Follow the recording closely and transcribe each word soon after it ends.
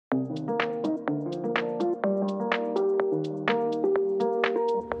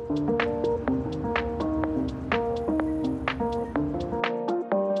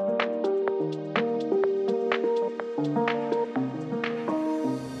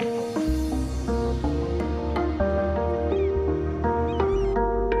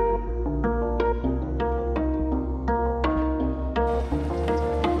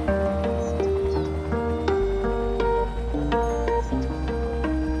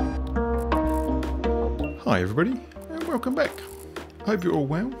Hi everybody and welcome back. I hope you're all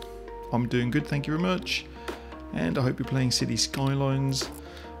well. I'm doing good, thank you very much, and I hope you're playing City Skylines,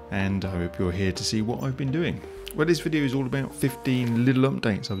 and I hope you're here to see what I've been doing. Well, this video is all about 15 little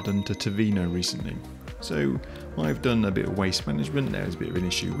updates I've done to Tavino recently. So I've done a bit of waste management. There's a bit of an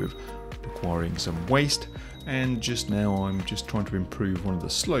issue with acquiring some waste, and just now I'm just trying to improve one of the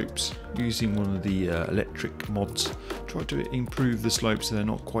slopes using one of the electric mods. Try to improve the slopes so they're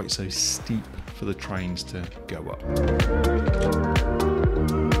not quite so steep for the trains to go up.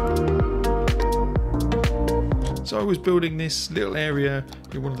 So I was building this little area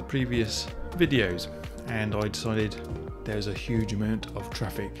in one of the previous videos, and I decided there's a huge amount of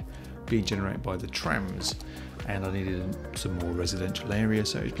traffic being generated by the trams, and I needed some more residential area,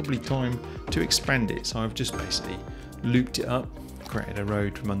 so it's probably time to expand it. So I've just basically looped it up, created a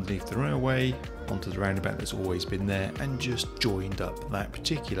road from underneath the railway onto the roundabout that's always been there, and just joined up that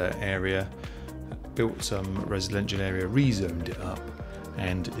particular area, built some residential area, rezoned it up,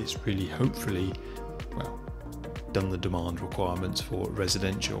 and it's really hopefully, well, done the demand requirements for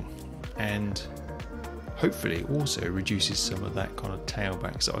residential, and hopefully also reduces some of that kind of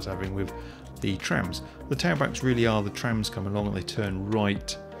tailbacks that I was having with the trams. The tailbacks really are the trams come along and they turn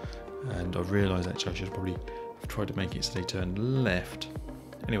right, and I've realised actually I should probably have tried to make it so they turn left.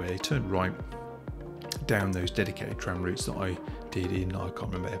 Anyway, they turn right down those dedicated tram routes that I did in, I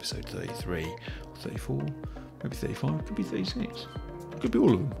can't remember, episode 33 or 34, maybe 35, could be 36, could be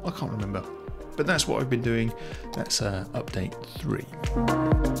all of them, I can't remember. But that's what I've been doing. That's update 3.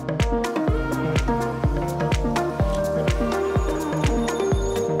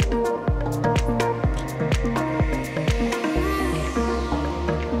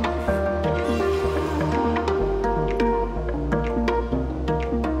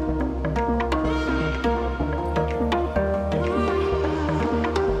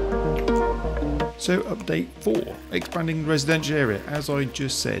 So update 4, expanding the residential area. As I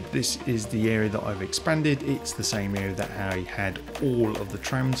just said, this is the area that I've expanded. It's the same area that I had all of the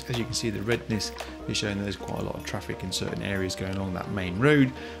trams. As you can see, the redness is showing that there's quite a lot of traffic in certain areas going along that main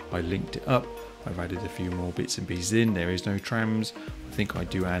road. I linked it up. I've added a few more bits and pieces in. There is no trams. I think I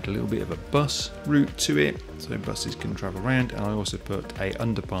do add a little bit of a bus route to it, so buses can travel around. And I also put a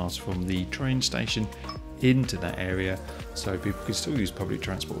underpass from the train station into that area, so people can still use public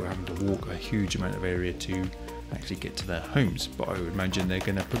transport without having to walk a huge amount of area to actually get to their homes. But I would imagine they're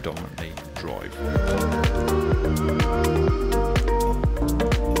going to predominantly drive.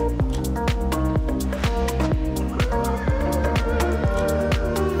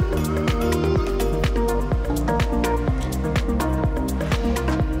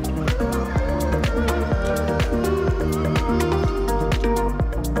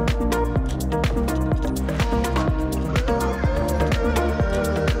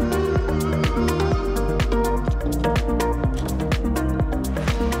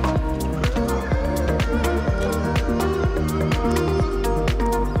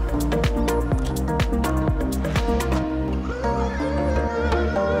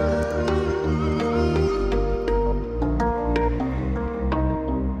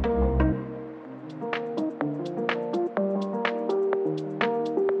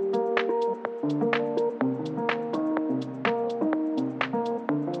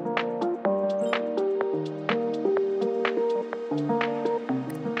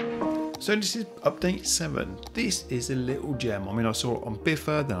 So this is update 7. This is a little gem. I mean, I saw it on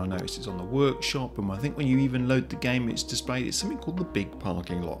Biffa, then I noticed it's on the workshop, and I think when you even load the game, it's displayed. It's something called the big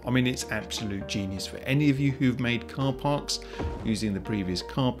parking lot. I mean, it's absolute genius for any of you who've made car parks using the previous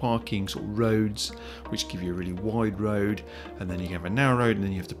car parking sort of roads, which give you a really wide road, and then you have a narrow road, and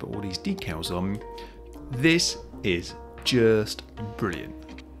then you have to put all these decals on. This is just brilliant.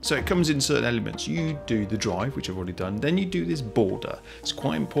 So it comes in certain elements. You do the drive, which I've already done, then you do this border. It's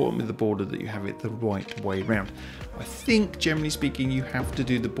quite important with the border that you have it the right way round. I think, generally speaking, you have to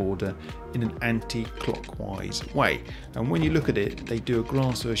do the border in an anti-clockwise way. And when you look at it, they do a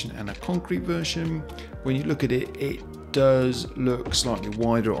grass version and a concrete version. When you look at it, it does look slightly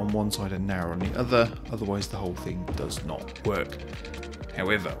wider on one side and narrower on the other. Otherwise, the whole thing does not work.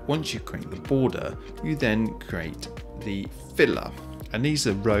 However, once you create the border, you then create the filler. And these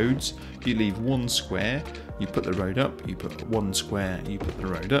are roads. You leave one square, you put the road up, you put one square, you put the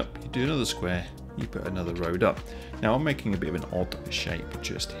road up, you do another square, you put another road up. Now I'm making a bit of an odd shape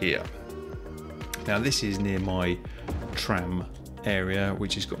just here. Now this is near my tram area,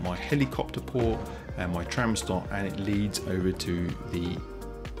 which has got my helicopter port and my tram stop, and it leads over to the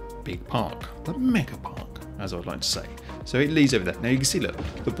big park, the Megapark, as I'd like to say. So it leads over there. Now you can see, look,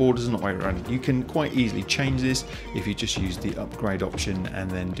 the borders are not right around. You can quite easily change this if you just use the upgrade option and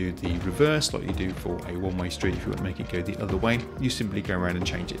then do the reverse like you do for a one-way street. If you want to make it go the other way, you simply go around and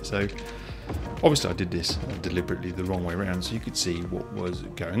change it. So obviously I did this deliberately the wrong way around so you could see what was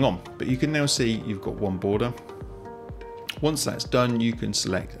going on. But you can now see you've got one border. Once that's done, you can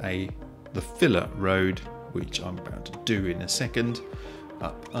select the filler road, which I'm about to do in a second.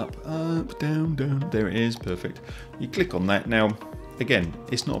 Up, up, up, down, down. There it is, perfect. You click on that. Now, again,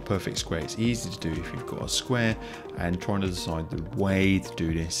 it's not a perfect square. It's easy to do if you've got a square, and trying to decide the way to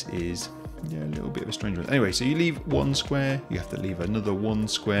do this is a little bit of a strange one. Anyway, so you leave one square, you have to leave another one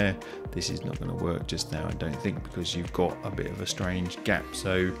square. This is not going to work just now, I don't think, because you've got a bit of a strange gap.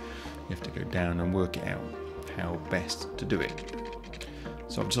 So you have to go down and work it out how best to do it.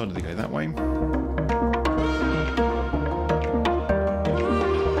 So I've decided to go that way.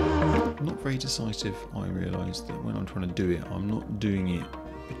 Very decisive. I realise that when I'm trying to do it, I'm not doing it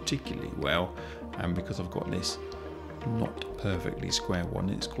particularly well, and because I've got this not perfectly square one,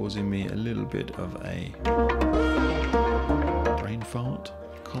 it's causing me a little bit of a brain fart.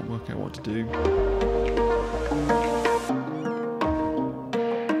 Can't work out what to do.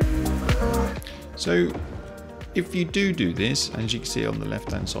 So if you do this, as you can see on the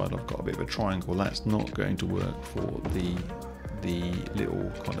left hand side, I've got a bit of a triangle. That's not going to work for the little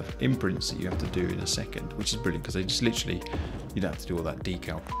kind of imprints that you have to do in a second, which is brilliant because they just literally, you don't have to do all that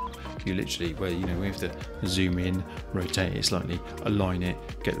decal. You literally, where we have to zoom in, rotate it slightly, align it,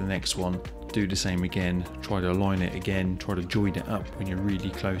 get the next one, do the same again, try to align it again, try to join it up when you're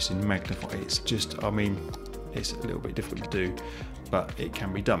really close and magnify it. It's just, I mean, it's a little bit difficult to do, but it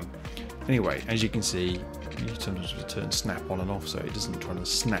can be done. Anyway, as you can see, you sometimes turn snap on and off so it doesn't try to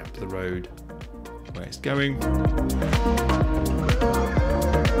snap the road where it's going.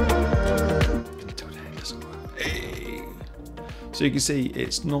 So you can see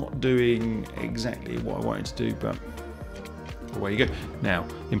it's not doing exactly what I wanted to do, but away you go. Now,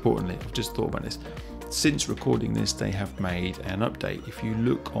 importantly, I've just thought about this. Since recording this, they have made an update. If you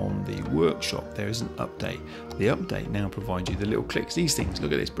look on the workshop, there is an update. The update now provides you the little clicks. These things,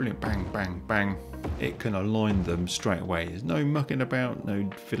 look at this, brilliant, bang, bang, bang. It can align them straight away. There's no mucking about, no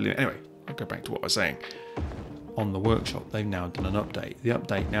fiddling. Anyway, I'll go back to what I was saying. On the workshop, they've now done an update. The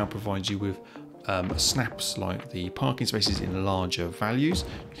update now provides you with snaps like the parking spaces in larger values.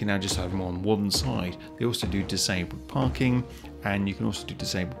 You can now just have them on one side. They also do disabled parking, and you can also do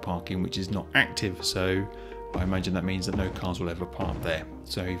disabled parking which is not active, so I imagine that means that no cars will ever park there.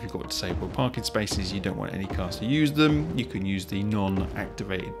 So if you've got disabled parking spaces, you don't want any cars to use them, you can use the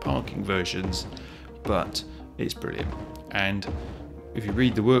non-activated parking versions, but it's brilliant. And if you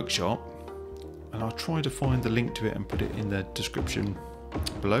read the workshop, and I'll try to find the link to it and put it in the description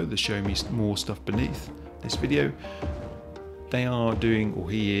below, the show me more stuff beneath this video, they are doing,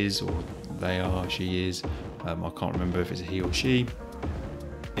 or he is, or they are, she is, I can't remember if it's a he or she,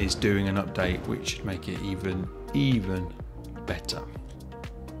 is doing an update which should make it even better.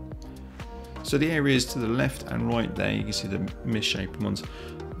 So the areas to the left and right there, you can see the misshapen ones.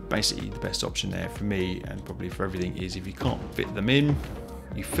 Basically the best option there for me, and probably for everything, is if you can't fit them in,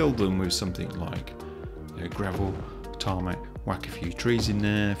 you fill them with something like gravel, tarmac, whack a few trees in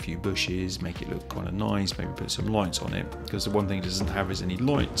there, a few bushes, make it look kind of nice, maybe put some lights on it, because the one thing it doesn't have is any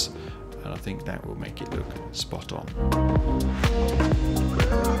lights, and I think that will make it look spot on.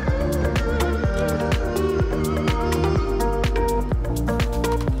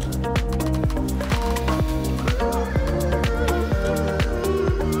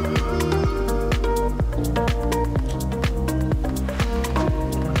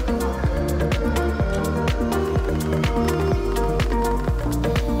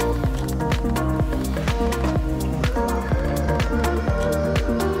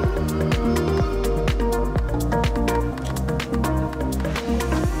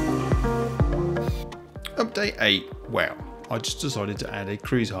 Update 8, well, I just decided to add a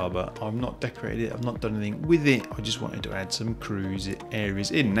cruise harbour. I've not decorated it, I've not done anything with it, I just wanted to add some cruise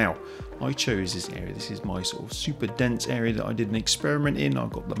areas in. Now, I chose this area, this is my sort of super dense area that I did an experiment in.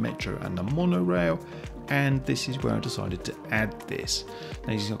 I've got the metro and the monorail, and this is where I decided to add this.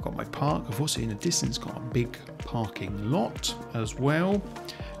 Now I've got my park, I've also in the distance got a big parking lot as well.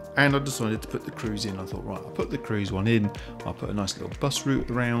 And I decided to put the cruise in. I thought, right, I'll put the cruise one in, I'll put a nice little bus route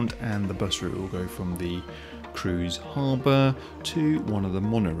around, and the bus route will go from the cruise harbour to one of the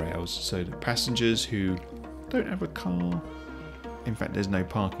monorails, so that passengers who don't have a car, in fact there's no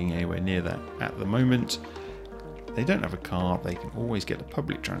parking anywhere near that at the moment, they don't have a car, they can always get a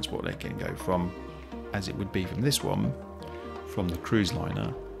public transport. They can go from, as it would be from this one, from the cruise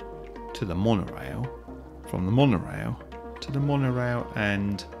liner to the monorail, from the monorail to the monorail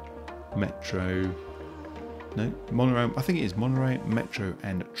and metro, no, monorail, I think it is monorail, metro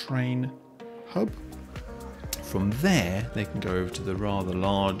and train hub. From there they can go over to the rather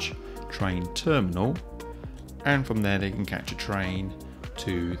large train terminal, and from there they can catch a train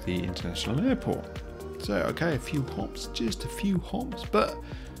to the international airport. So okay, a few hops, just a few hops, but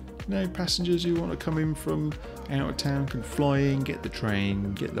you know, passengers who want to come in from out of town can fly in, get the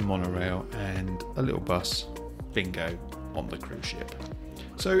train, get the monorail and a little bus, bingo, on the cruise ship.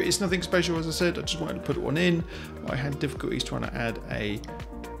 So it's nothing special, as I said, I just wanted to put one in. I had difficulties trying to add a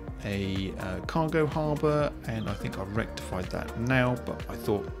cargo harbour, and I think I've rectified that now, but I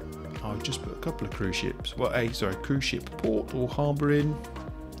thought I'll just put a couple of cruise ships, well, cruise ship port or harbour in,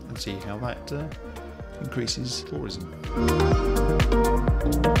 and see how that increases tourism.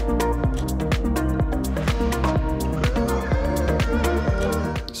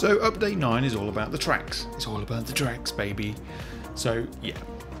 So update 9 is all about the tracks. It's all about the tracks, baby. So yeah,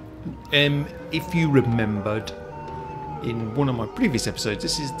 if you remembered in one of my previous episodes,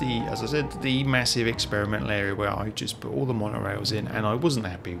 this is the, as I said, the massive experimental area where I just put all the monorails in, and I wasn't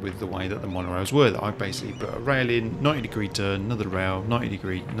happy with the way that the monorails were. That I basically put a rail in, 90-degree turn, another rail,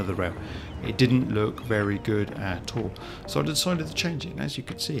 90-degree, another rail. It didn't look very good at all. So I decided to change it, and as you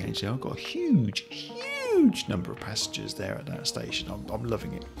can see, actually, I've got a huge number of passengers there at that station. I'm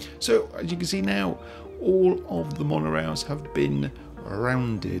loving it. So as you can see now, all of the monorails have been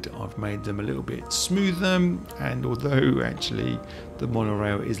rounded. I've made them a little bit smoother, and although actually the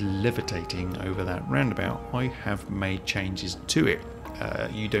monorail is levitating over that roundabout, I have made changes to it.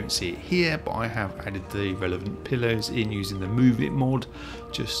 You don't see it here, but I have added the relevant pillars in using the Move It mod,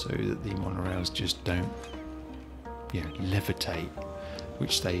 just so that the monorails just don't levitate,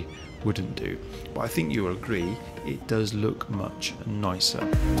 which they wouldn't do. But I think you'll agree it does look much nicer.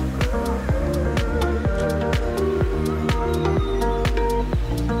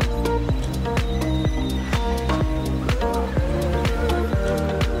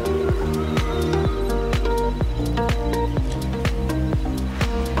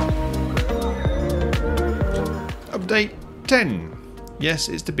 Update 10. Yes,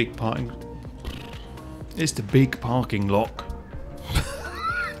 it's the big parking. It's the big parking lot.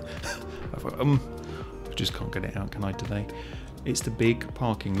 I just can't get it out, can I, today? It's the big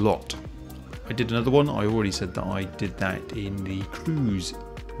parking lot. I did another one. I already said that I did that in the cruise.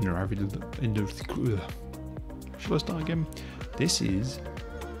 Shall I start again? This is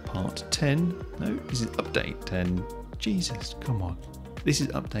part 10. No, this is update 10. Jesus, come on. This is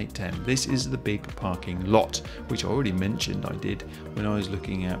update 10. This is the big parking lot, which I already mentioned I did when I was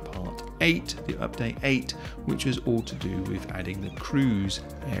looking at part 8, the update 8, which was all to do with adding the cruise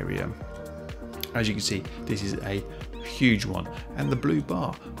area. As you can see, this is a huge one. And the blue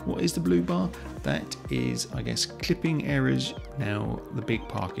bar, what is the blue bar? That is, I guess, clipping areas. Now, the big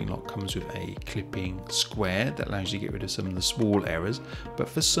parking lot comes with a clipping square that allows you to get rid of some of the small areas. But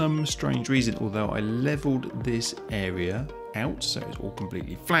for some strange reason, although I leveled this area out, so it's all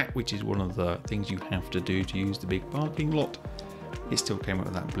completely flat, which is one of the things you have to do to use the big parking lot, it still came up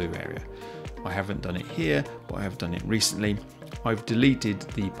with that blue area. I haven't done it here, but I have done it recently. I've deleted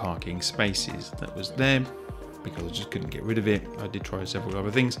the parking spaces that was there because I just couldn't get rid of it. I did try several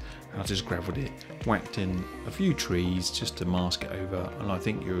other things, and I just gravelled it, whacked in a few trees just to mask it over, and I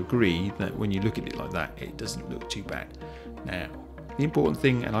think you agree that when you look at it like that, it doesn't look too bad. Now, the important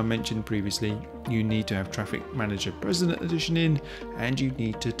thing, and I mentioned previously, you need to have Traffic Manager President Edition in, and you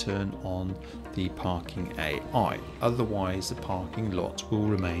need to turn on the parking AI. Otherwise, the parking lot will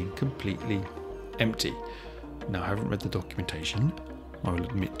remain completely empty. Now, I haven't read the documentation, I will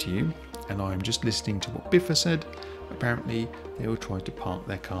admit to you, and I'm just listening to what Biffa said. Apparently, they will try to park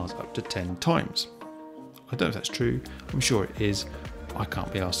their cars up to 10 times. I don't know if that's true. I'm sure it is. I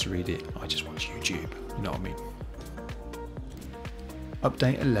can't be asked to read it. I just watch YouTube. You know what I mean?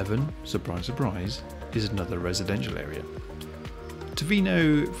 Update 11, surprise, surprise, is another residential area.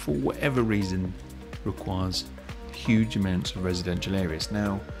 Torino, for whatever reason, requires huge amounts of residential areas.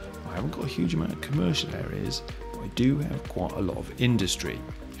 Now, I haven't got a huge amount of commercial areas, but I do have quite a lot of industry,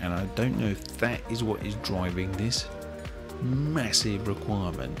 and I don't know if that is what is driving this massive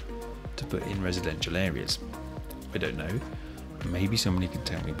requirement to put in residential areas. I don't know, Maybe somebody can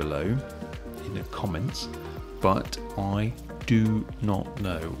tell me below in the comments, but I do not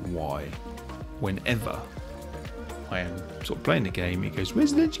know why. Whenever I am sort of playing the game, it goes,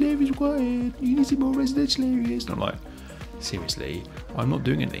 residential areas required, you need some more residential areas. And I'm like, seriously, I'm not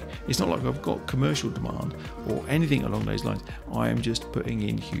doing anything. It's not like I've got commercial demand or anything along those lines. I am just putting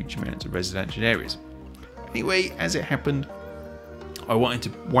in huge amounts of residential areas. Anyway, as it happened, I wanted to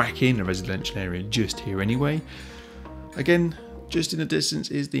whack in a residential area just here anyway. Again, just in the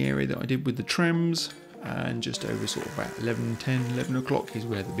distance is the area that I did with the trams, and just over sort of about 11 o'clock is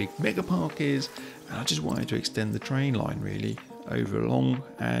where the big Megapark is, and I just wanted to extend the train line really over along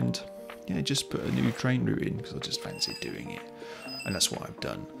and just put a new train route in because I just fancied doing it, and that's what I've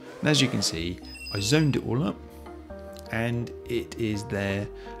done. And as you can see, I zoned it all up and it is there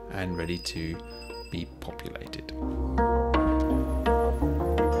and ready to be populated.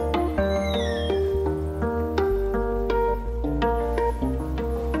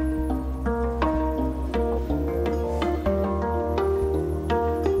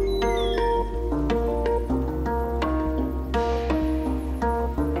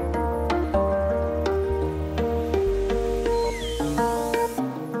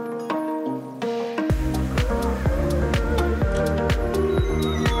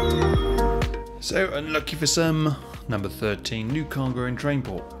 So unlucky for some, number 13, new cargo and train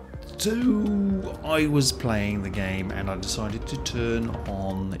port. So I was playing the game and I decided to turn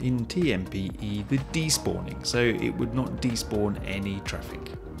on in TMPE the despawning, so it would not despawn any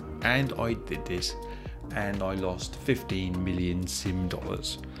traffic. And I did this and I lost 15 million sim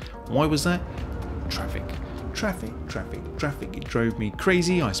dollars. Why was that? Traffic. It drove me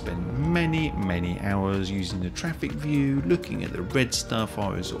crazy. I spent many hours using the traffic view, looking at the red stuff. I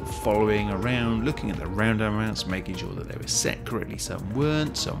was sort of following around, looking at the roundabouts, making sure that they were set correctly. Some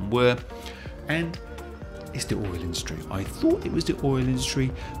weren't, some were. And it's the oil industry. I thought it was the oil industry.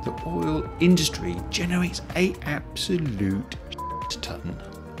 The oil industry generates an absolute ton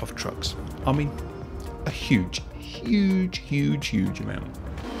of trucks. I mean, a huge amount.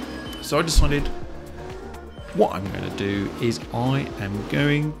 So I decided, what I'm going to do is I am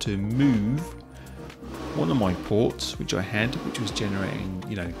going to move one of my ports, which I had, which was generating,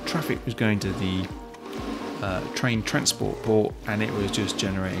 traffic was going to the train transport port, and it was just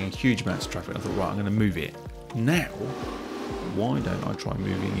generating huge amounts of traffic. I thought, right, I'm going to move it. Now, why don't I try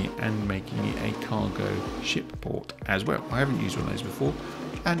moving it and making it a cargo ship port as well? I haven't used one of those before,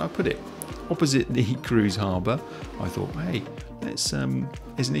 and I put it opposite the cruise harbour. I thought, hey, there's an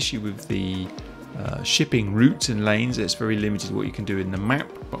issue with the shipping routes and lanes. It's very limited what you can do in the map,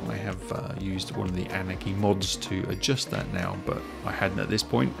 but I have used one of the Anarchy mods to adjust that now, but I hadn't at this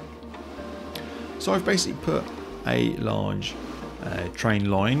point. So I've basically put a large train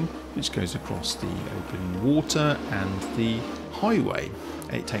line which goes across the open water and the highway.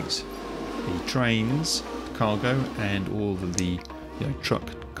 It takes the trains, cargo, and all of the truck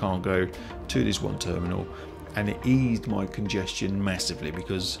cargo to this one terminal, and it eased my congestion massively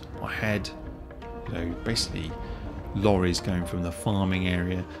because I had basically lorries going from the farming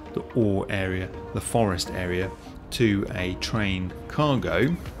area, the ore area, the forest area to a train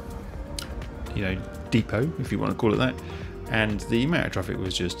cargo, depot, if you want to call it that, and the amount of traffic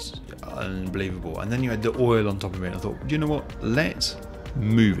was just unbelievable. And then you had the oil on top of it. I thought, you know what, let's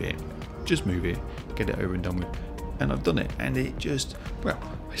move it, just move it, get it over and done with. And I've done it, and it just, well,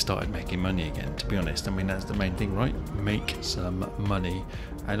 I started making money again, to be honest. I mean, that's the main thing, right? Make some money.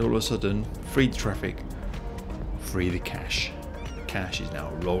 And all of a sudden, free the traffic, free the cash. Cash is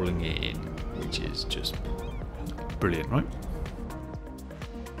now rolling in, which is just brilliant, right?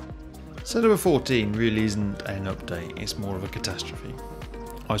 So number 14 really isn't an update, it's more of a catastrophe.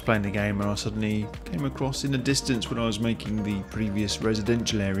 I was playing the game and I suddenly came across in the distance when I was making the previous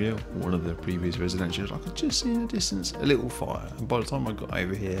residential area, one of the previous residentials, I could just see in the distance a little fire. And by the time I got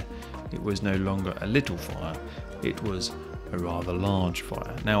over here, it was no longer a little fire, it was a rather large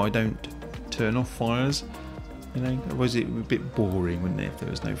fire. Now I don't turn off fires, otherwise it would be a bit boring, wouldn't it, if there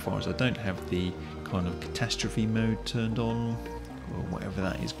was no fires. I don't have the kind of catastrophe mode turned on, or whatever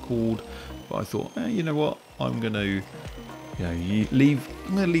that is called. But I thought, you know what, I'm going to leave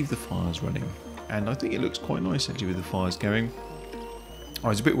the fires running, and I think it looks quite nice actually with the fires going. I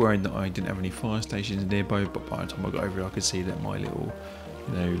was a bit worried that I didn't have any fire stations nearby, but by the time I got over here, I could see that my little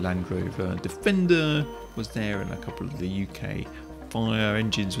Land Rover Defender was there, and a couple of the UK fire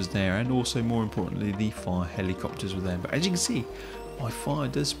engines was there, and also more importantly the fire helicopters were there. But as you can see, my fire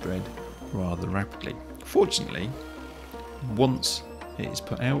does spread rather rapidly. Fortunately, once it is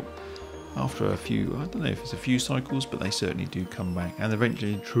put out, after a few, I don't know if it's a few cycles, but they certainly do come back, and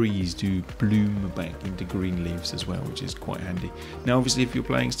eventually trees do bloom back into green leaves as well, which is quite handy. Now obviously if you're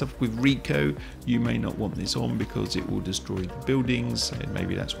playing stuff with Rico, you may not want this on because it will destroy the buildings, and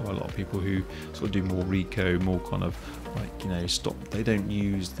maybe that's why a lot of people who sort of do more Rico, more kind of like, you know, stop, they don't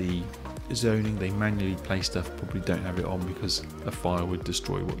use the zoning, they manually play stuff, probably don't have it on because a fire would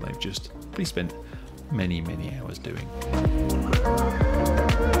destroy what they've just probably spent many hours doing.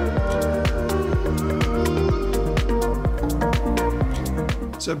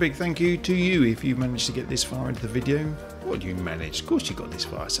 So a big thank you to you if you managed to get this far into the video. What you managed? Of course you got this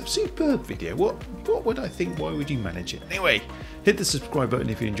far. It's a superb video. What would I think? Why would you manage it? Anyway, hit the subscribe button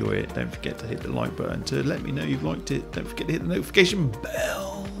if you enjoy it. Don't forget to hit the like button to let me know you've liked it. Don't forget to hit the notification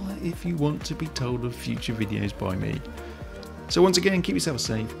bell if you want to be told of future videos by me. So once again, keep yourself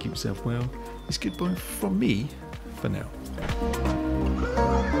safe, keep yourself well. It's goodbye from me for now.